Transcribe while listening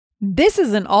This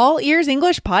is an All Ears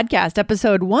English podcast,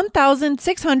 episode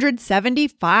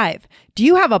 1675. Do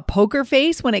you have a poker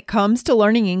face when it comes to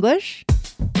learning English?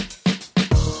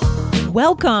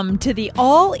 Welcome to the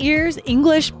All Ears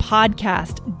English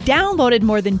podcast, downloaded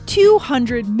more than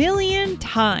 200 million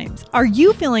times. Are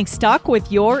you feeling stuck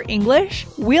with your English?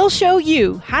 We'll show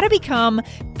you how to become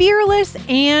fearless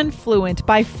and fluent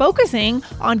by focusing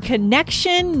on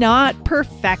connection, not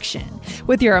perfection.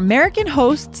 With your American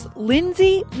hosts,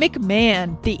 Lindsay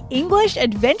McMahon, the English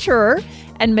adventurer,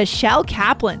 and Michelle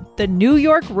Kaplan, the New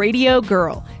York radio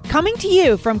girl, coming to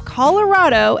you from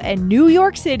Colorado and New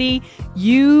York City,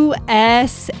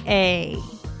 USA.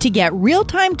 To get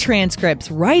real-time transcripts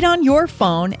right on your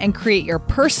phone and create your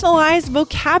personalized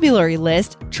vocabulary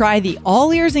list, try the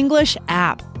All Ears English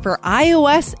app for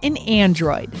iOS and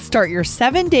Android. Start your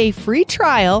 7-day free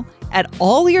trial at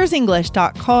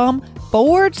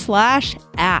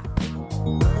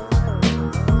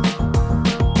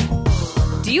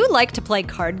allearsenglish.com/app. Do you like to play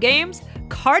card games?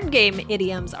 Card game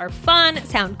idioms are fun,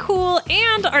 sound cool,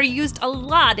 and are used a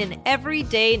lot in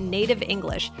everyday native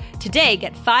English. Today,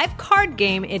 get 5 card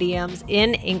game idioms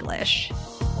in English.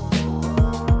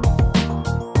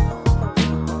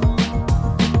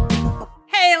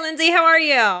 Hey, Lindsay, how are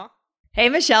you? Hey,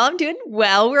 Michelle, I'm doing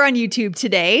well. We're on YouTube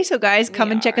today. So guys,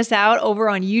 come and check us out over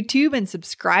on YouTube and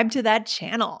subscribe to that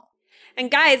channel. And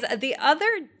guys, the other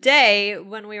day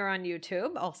when we were on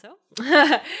YouTube also,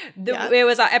 it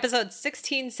was episode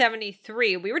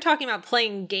 1673. We were talking about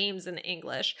playing games in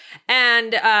English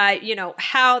and,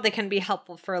 how they can be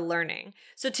helpful for learning.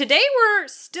 So today we're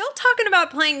still talking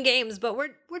about playing games, but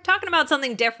we're talking about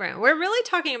something different. We're really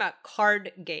talking about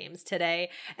card games today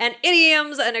and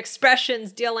idioms and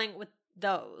expressions dealing with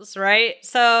those, right?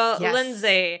 So, yes.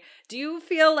 Lindsay, do you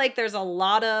feel like there's a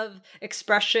lot of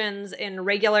expressions in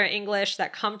regular English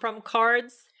that come from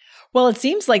cards? Well, it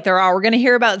seems like there are. We're going to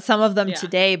hear about some of them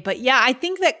today. But yeah, I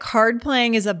think that card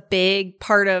playing is a big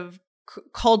part of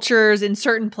cultures in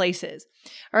certain places.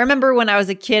 I remember when I was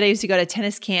a kid, I used to go to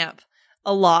tennis camp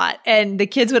a lot. And the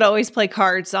kids would always play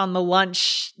cards on the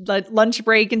lunch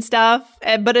break and stuff.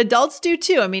 But adults do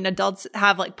too. I mean, adults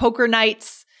have like poker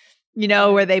nights,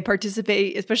 where they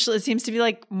participate, especially it seems to be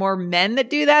like more men that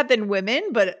do that than women,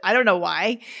 but I don't know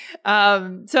why.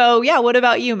 What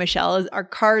about you, Michelle? Are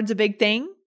cards a big thing?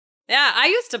 Yeah, I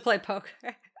used to play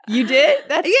poker. You did?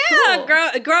 That's cool.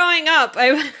 Growing up,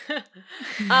 we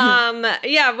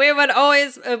would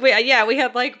always, we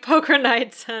had like poker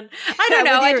nights, and I don't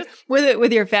know,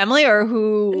 with your family or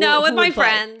who? No, with my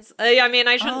friends. I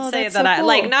shouldn't say that. So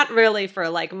cool. Not really for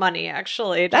like money,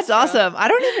 actually. That's awesome. I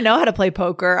don't even know how to play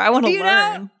poker. I want to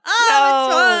learn.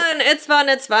 It's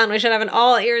fun. We should have an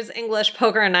all ears English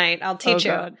poker night. I'll teach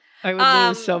you. God. I would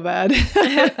lose so bad.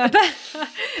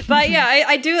 but yeah,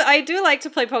 I do like to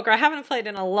play poker. I haven't played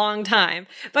in a long time.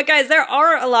 But guys, there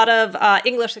are a lot of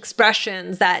English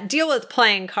expressions that deal with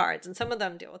playing cards, and some of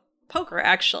them deal with poker,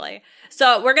 actually.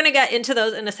 So we're going to get into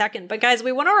those in a second. But guys,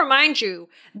 we want to remind you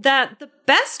that the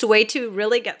best way to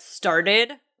really get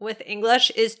started with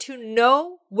English is to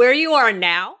know where you are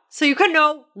now so you can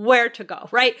know where to go,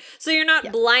 right? So you're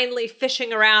not blindly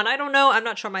fishing around. I don't know. I'm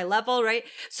not sure my level, right?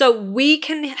 So we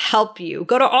can help you.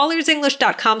 Go to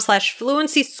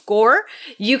allearsenglish.com/fluency score.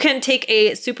 You can take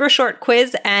a super short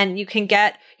quiz and you can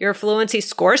get your fluency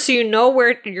score so you know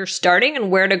where you're starting and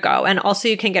where to go. And also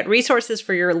you can get resources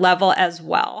for your level as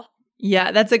well.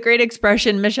 Yeah, that's a great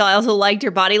expression, Michelle. I also liked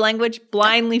your body language,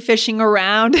 blindly fishing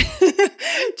around,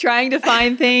 trying to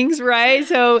find things, right?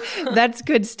 So that's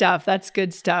good stuff.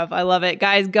 I love it.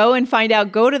 Guys, go and find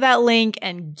out. Go to that link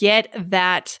and get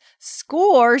that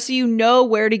score so you know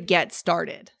where to get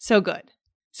started. So good.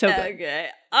 Okay,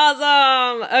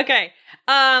 awesome. Okay.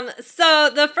 So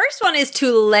the first one is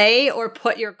to lay or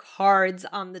put your cards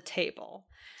on the table.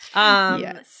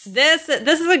 Yes. This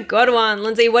is a good one.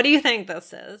 Lindsay, what do you think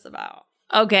this is about?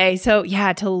 Okay, so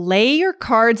to lay your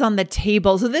cards on the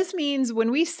table. So this means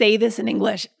when we say this in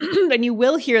English, and you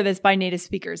will hear this by native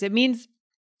speakers, it means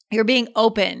you're being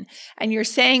open and you're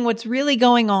saying what's really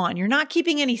going on. You're not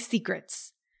keeping any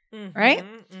secrets, right?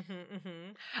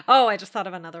 Oh, I just thought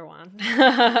of another one.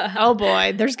 Oh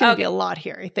boy, there's going to be a lot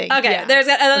here, I think. Okay, there's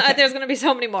going to be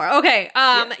so many more. Okay,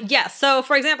 yes. So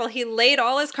for example, he laid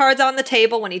all his cards on the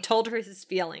table when he told her his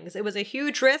feelings. It was a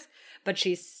huge risk, but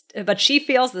she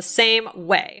feels the same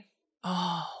way.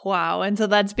 Oh, wow. And so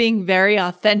that's being very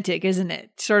authentic, isn't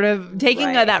it? Sort of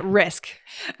taking that risk.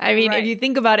 I mean, if you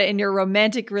think about it in your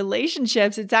romantic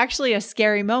relationships, it's actually a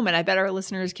scary moment. I bet our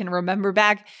listeners can remember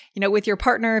back, with your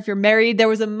partner, if you're married, there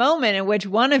was a moment in which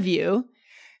one of you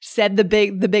said the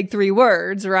big three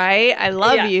words, right? I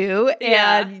love you.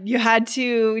 And you had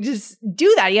to just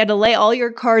do that. You had to lay all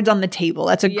your cards on the table.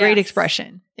 That's a great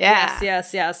expression. Yeah.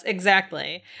 Yes,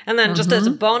 exactly. And then just as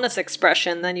a bonus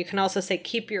expression, then you can also say,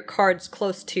 keep your cards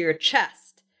close to your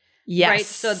chest. Yes. Right?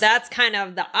 So that's kind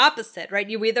of the opposite, right?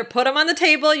 You either put them on the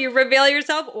table, you reveal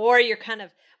yourself, or you're kind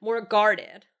of more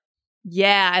guarded.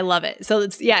 Yeah, I love it. So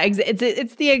it's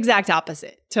the exact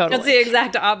opposite. Totally. It's the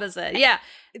exact opposite. Yeah.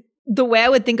 The way I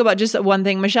would think about just one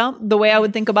thing, Michelle, the way I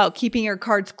would think about keeping your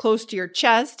cards close to your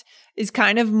chest is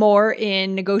kind of more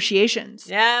in negotiations.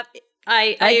 Yeah,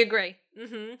 I agree.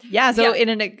 Mm-hmm. Yeah. So in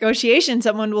a negotiation,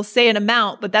 someone will say an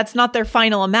amount, but that's not their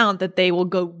final amount that they will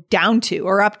go down to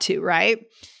or up to, right?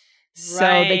 So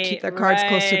they keep their cards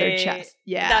close to their chest.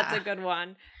 Yeah. That's a good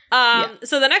one.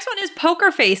 So the next one is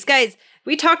poker face. Guys,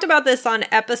 we talked about this on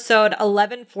episode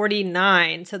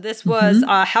 1149. So this was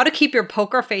how to keep your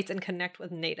poker face and connect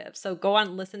with natives. So go on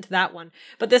and listen to that one.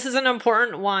 But this is an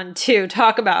important one to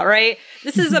talk about, right?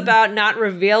 This is about not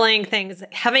revealing things,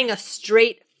 having a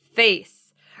straight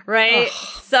face, right?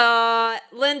 So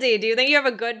Lindsay, do you think you have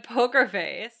a good poker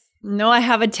face? No, I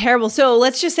have a terrible. So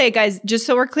let's just say, guys, just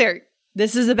so we're clear,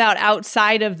 this is about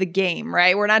outside of the game,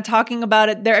 right? We're not talking about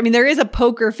it there. I mean, there is a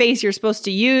poker face you're supposed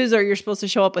to use, or you're supposed to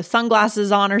show up with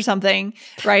sunglasses on or something,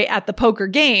 right? At the poker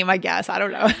game, I guess. I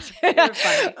don't know. You're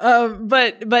funny.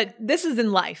 But this is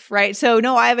in life, right? So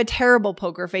no, I have a terrible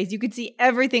poker face. You could see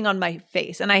everything on my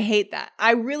face, and I hate that.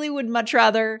 I really would much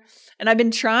rather, and I've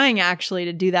been trying actually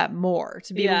to do that more,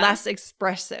 to be less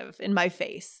expressive in my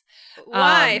face.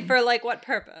 Why? For like what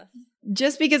purpose?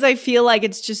 Just because I feel like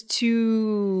it's just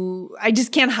too, I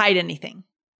just can't hide anything.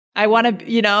 I want to,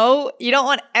 you don't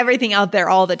want everything out there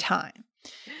all the time.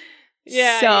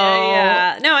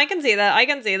 Yeah. No, I can see that.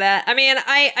 I mean,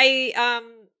 I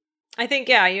think,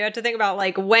 you have to think about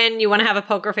like when you want to have a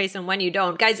poker face and when you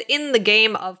don't. Guys, in the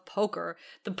game of poker,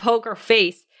 the poker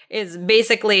face is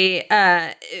basically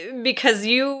because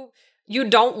you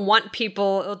don't want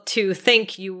people to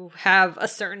think you have a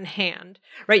certain hand,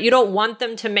 right? You don't want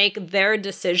them to make their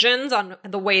decisions on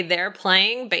the way they're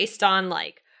playing based on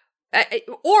like,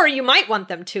 or you might want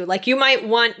them to, like, you might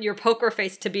want your poker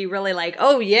face to be really like,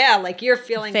 oh yeah, like you're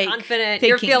feeling confident,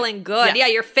 you're feeling good. Yeah,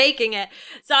 you're faking it.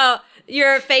 So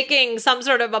you're faking some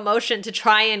sort of emotion to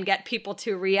try and get people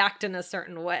to react in a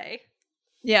certain way.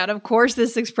 Yeah, and of course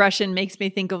this expression makes me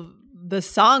think of the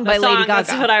song by Lady Gaga.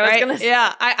 That's what I was going to say.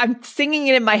 Yeah, I'm singing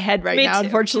it in my head right now.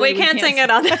 Unfortunately, we can't sing it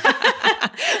on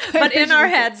but in our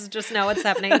heads, just know what's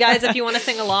happening. Guys, if you want to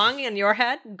sing along in your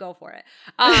head, go for it.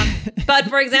 But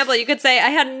for example, you could say, I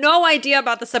had no idea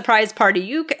about the surprise party.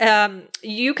 You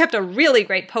kept a really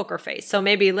great poker face. So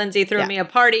maybe Lindsay threw me a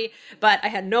party, but I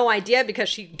had no idea because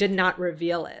she did not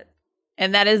reveal it.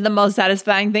 And that is the most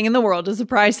satisfying thing in the world, to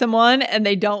surprise someone and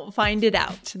they don't find it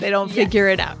out. They don't figure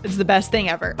it out. It's the best thing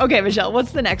ever. Okay, Michelle,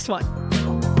 what's the next one?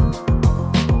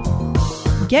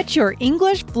 Get your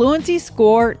English fluency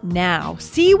score now.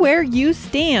 See where you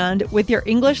stand with your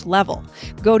English level.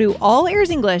 Go to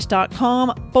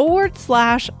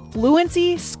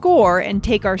allearsenglish.com/fluency score and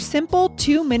take our simple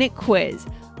 2-minute quiz.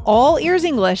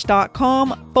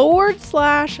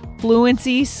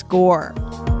 allearsenglish.com/fluency score.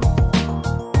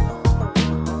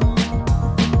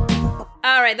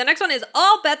 All right, the next one is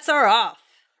all bets are off,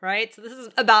 right? So this is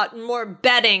about more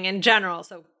betting in general,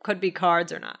 so could be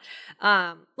cards or not.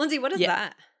 Lindsay, what is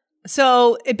that?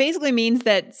 So it basically means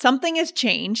that something has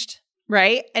changed,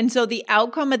 right? And so the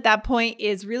outcome at that point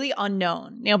is really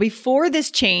unknown. Now, before this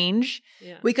change,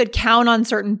 we could count on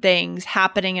certain things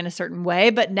happening in a certain way,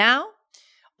 but now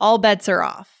all bets are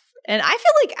off. And I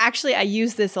feel like actually I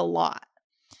use this a lot.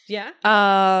 Yeah.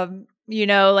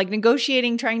 Like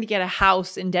negotiating, trying to get a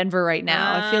house in Denver right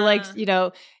now. I feel like,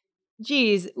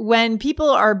 geez, when people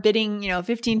are bidding,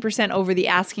 15% over the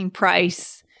asking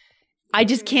price, I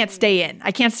just can't stay in.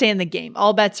 I can't stay in the game.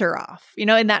 All bets are off,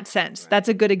 in that sense. Right. That's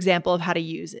a good example of how to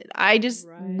use it. I just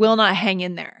will not hang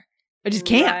in there. I just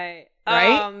can't. Right?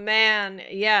 Oh, man.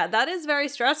 Yeah, that is very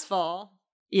stressful.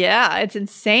 Yeah, it's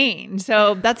insane.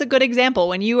 So that's a good example.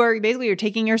 When you're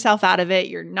taking yourself out of it,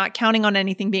 you're not counting on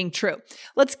anything being true.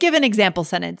 Let's give an example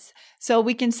sentence. So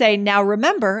we can say, now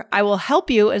remember, I will help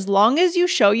you as long as you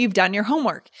show you've done your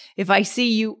homework. If I see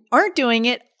you aren't doing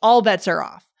it, all bets are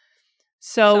off.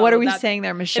 So what are we saying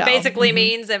there, Michelle? It basically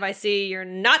means if I see you're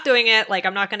not doing it, like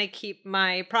I'm not going to keep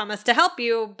my promise to help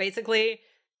you, basically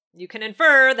you can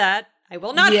infer that I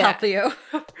will not help you.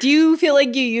 Do you feel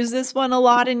like you use this one a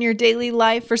lot in your daily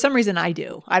life? For some reason, I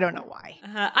do. I don't know why.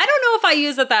 I don't know if I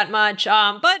use it that much,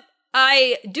 but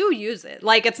I do use it.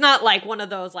 Like, it's not like one of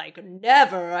those, like,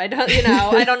 never. I don't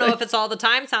know if it's all the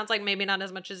time. Sounds like maybe not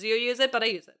as much as you use it, but I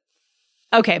use it.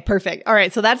 Okay, perfect. All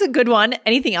right, so that's a good one.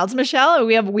 Anything else, Michelle?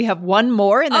 We have one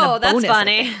more and then a bonus. That's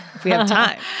funny. If we have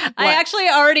time. I actually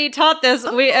already taught this.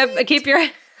 We keep your...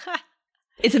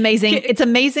 It's amazing. It's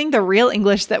amazing the real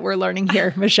English that we're learning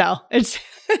here, Michelle. It's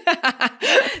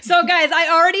So guys, I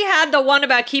already had the one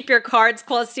about keep your cards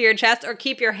close to your chest or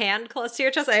keep your hand close to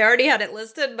your chest. I already had it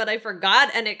listed, but I forgot,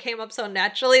 and it came up so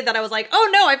naturally that I was like, oh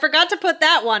no, I forgot to put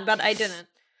that one, but I didn't.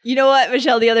 You know what,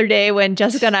 Michelle, the other day when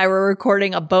Jessica and I were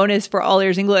recording a bonus for All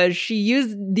Ears English, she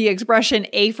used the expression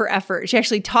A for effort. She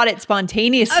actually taught it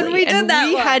spontaneously. And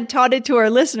we had taught it to our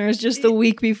listeners just the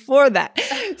week before that.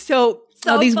 So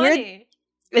these funny. weird...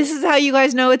 This is how you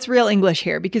guys know it's real English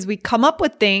here, because we come up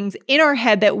with things in our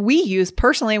head that we use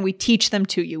personally and we teach them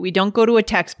to you. We don't go to a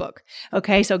textbook.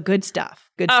 Okay, so good stuff.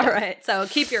 All right. So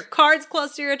keep your cards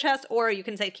close to your chest, or you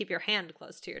can say keep your hand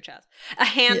close to your chest. A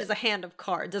hand is a hand of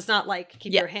cards. It's not like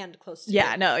keep your hand close to your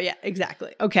chest.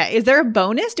 Exactly. Okay. Is there a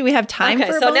bonus? Do we have time for a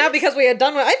bonus? So now because we had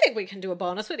done one, I think we can do a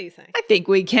bonus. What do you think? I think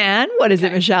we can. What is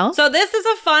it, Michelle? So this is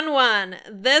a fun one.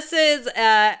 This is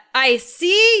I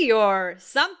see your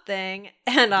something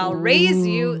and I'll raise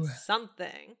you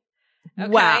something.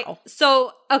 Okay? Wow.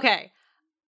 So, okay.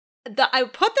 I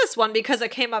put this one because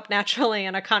it came up naturally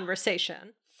in a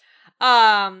conversation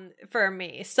for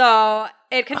me. So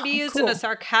it can be used in a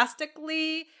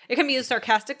sarcastically,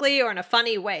 or in a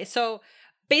funny way. So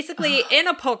basically in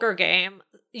a poker game,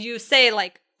 you say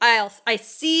like, I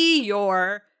see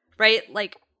your, right?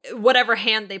 Like whatever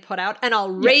hand they put out and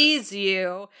I'll raise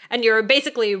you, and you're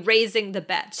basically raising the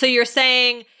bet. So you're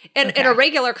saying in a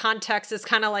regular context, it's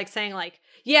kind of like saying like,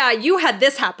 yeah, you had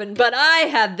this happen, but I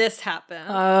had this happen.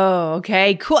 Oh,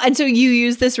 okay, cool. And so you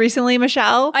used this recently,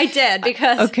 Michelle? I did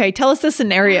because... Okay, tell us the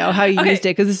scenario, how you used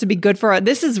it, because this would be good for...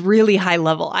 This is really high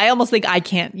level. I almost think I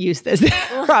can't use this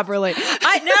properly. Now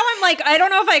I'm like, I don't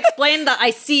know if I explained the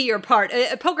I see your part.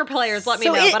 Poker players let me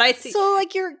know, but I see... So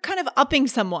like you're kind of upping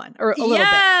someone or a little bit.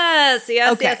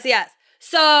 Yes.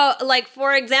 So like,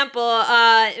 for example,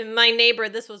 my neighbor,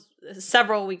 this was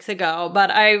several weeks ago,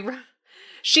 but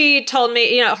she told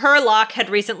me, her lock had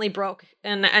recently broke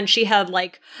and she had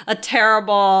like a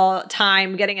terrible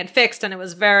time getting it fixed, and it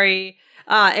was very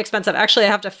expensive. Actually, I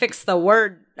have to fix the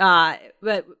word that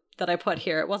I put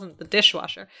here. It wasn't the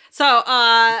dishwasher. So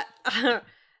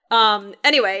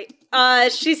anyway,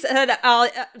 she said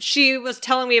she was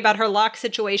telling me about her lock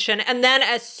situation, and then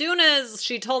as soon as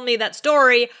she told me that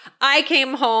story, I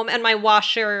came home and my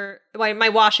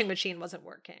washing machine wasn't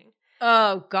working.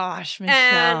 Oh gosh, Michelle.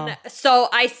 And so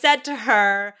I said to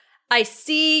her, I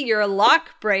see your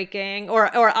lock breaking,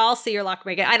 or I'll see your lock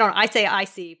breaking. I say I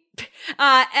see.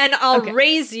 And I'll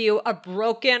raise you a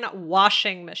broken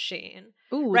washing machine.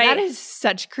 Ooh, right? That is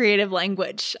such creative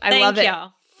language. I love it.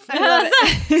 I love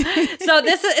it. So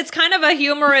it's kind of a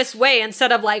humorous way,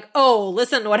 instead of like, oh,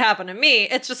 listen to what happened to me.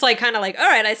 It's just like kind of like, all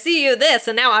right, I see you this,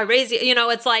 and now I raise you.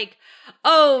 It's like,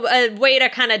 oh, a way to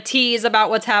kind of tease about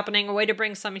what's happening, a way to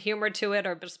bring some humor to it,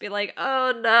 or just be like,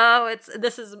 oh no,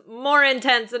 this is more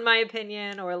intense in my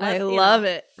opinion, or less. I love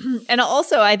it. And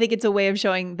also, I think it's a way of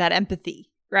showing that empathy,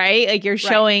 right? Like you're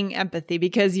showing empathy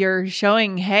because you're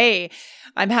showing, hey,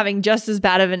 I'm having just as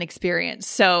bad of an experience.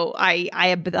 So I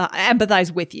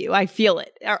empathize with you. I feel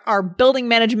it. Our building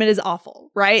management is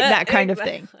awful, right? That kind of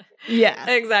thing. Yeah.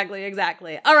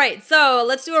 Exactly. All right. So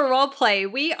let's do a role play.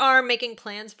 We are making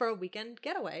plans for a weekend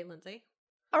getaway, Lindsay.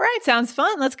 All right. Sounds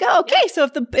fun. Let's go. Okay. So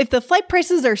if the flight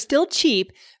prices are still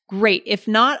cheap, great. If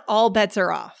not, all bets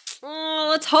are off. Oh,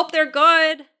 let's hope they're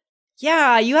good.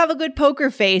 Yeah. You have a good poker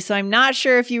face, so I'm not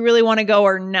sure if you really want to go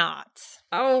or not.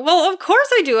 Oh, well, of course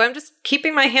I do. I'm just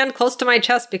keeping my hand close to my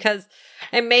chest because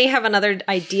I may have another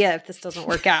idea if this doesn't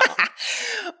work out.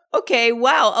 Okay.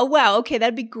 Wow. Oh, wow. Okay.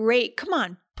 That'd be great. Come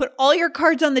on. Put all your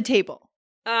cards on the table.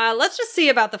 Let's just see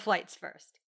about the flights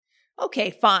first.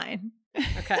 Okay, fine.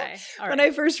 Okay. All right. When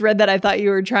I first read that, I thought you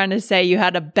were trying to say you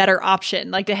had a better option,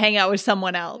 like to hang out with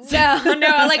someone else. No.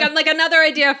 I'm like another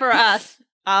idea for us.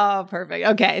 Oh, perfect.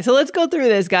 Okay. So let's go through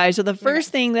this, guys. So the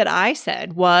first thing that I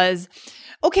said was,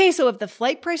 okay, so if the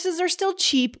flight prices are still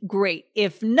cheap, great.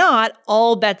 If not,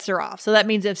 all bets are off. So that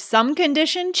means if some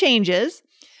condition changes,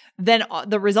 then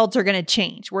the results are going to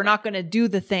change. We're not going to do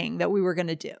the thing that we were going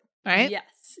to do, right?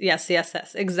 Yes,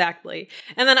 exactly.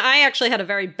 And then I actually had a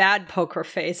very bad poker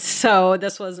face, so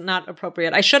this was not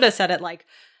appropriate. I should have said it like,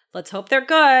 let's hope they're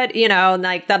good,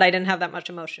 like that I didn't have that much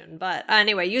emotion. But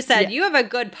anyway, you said you have a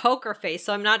good poker face,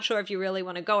 so I'm not sure if you really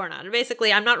want to go or not.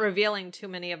 Basically, I'm not revealing too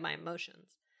many of my emotions.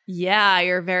 Yeah,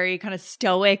 you're very kind of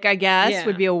stoic, I guess,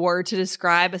 would be a word to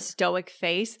describe a stoic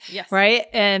face. Yes. Right?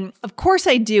 And of course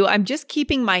I do. I'm just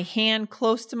keeping my hand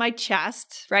close to my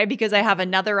chest, right? Because I have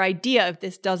another idea if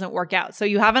this doesn't work out. So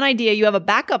you have an idea, you have a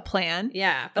backup plan.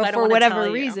 Yeah. But for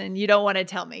whatever reason, you don't want to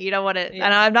tell me. You don't want to,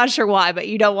 and I'm not sure why, but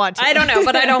you don't want to. I don't know,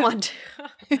 but I don't want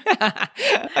to.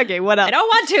 Okay, what else? I don't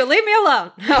want to. Leave me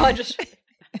alone. No, I just...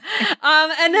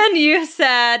 and then you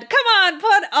said, come on,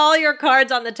 put all your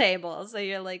cards on the table. So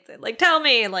you're like, tell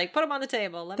me, like, put them on the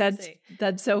table. Let me see.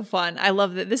 That's so fun. I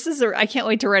love that. I can't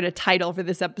wait to write a title for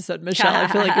this episode, Michelle. I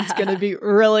feel like it's going to be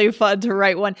really fun to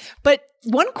write one. But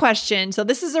one question. So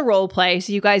this is a role play.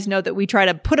 So you guys know that we try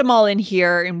to put them all in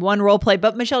here in one role play.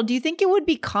 But Michelle, do you think it would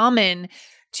be common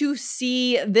to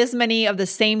see this many of the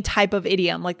same type of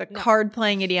idiom, like the card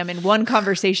playing idiom in one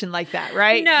conversation like that,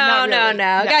 right? No.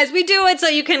 Guys, we do it so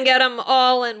you can get them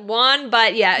all in one.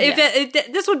 But if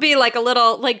this would be like a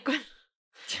little, like,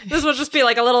 this would just be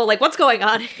like a little, like, what's going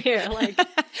on here? Like,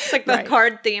 it's like the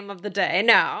card theme of the day.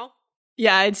 No.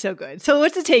 Yeah, it's so good. So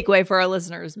what's the takeaway for our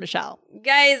listeners, Michelle?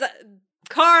 Guys,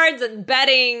 cards and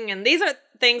betting, and these are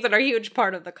things that are a huge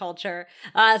part of the culture.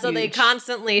 So they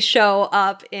constantly show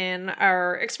up in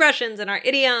our expressions and our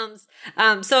idioms.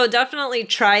 So definitely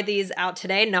try these out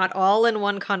today. Not all in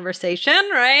one conversation,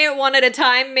 right? One at a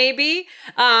time, maybe.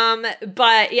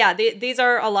 But yeah, these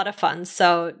are a lot of fun.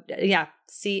 So yeah,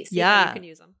 see how you can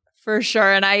use them. For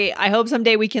sure. And I hope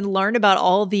someday we can learn about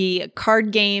all the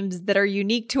card games that are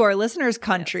unique to our listeners'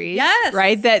 countries. Yes.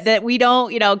 Right? That we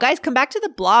don't, guys, come back to the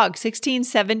blog,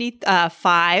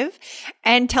 1675,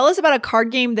 and tell us about a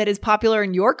card game that is popular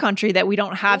in your country that we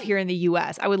don't have here in the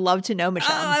U.S. I would love to know, Michelle.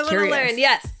 I want to learn.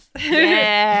 Yes.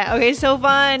 Yeah. Okay. So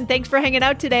fun. Thanks for hanging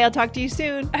out today. I'll talk to you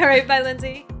soon. All right. Bye,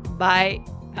 Lindsay. Bye.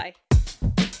 Bye.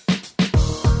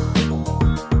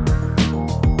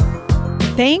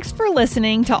 Thanks for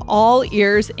listening to All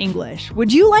Ears English.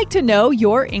 Would you like to know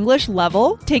your English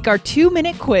level? Take our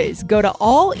 2-minute quiz. Go to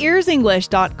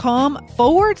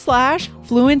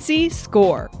allearsenglish.com/fluency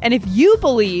score. And if you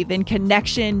believe in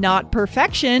connection, not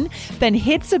perfection, then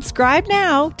hit subscribe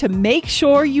now to make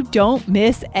sure you don't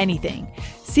miss anything.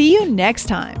 See you next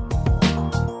time.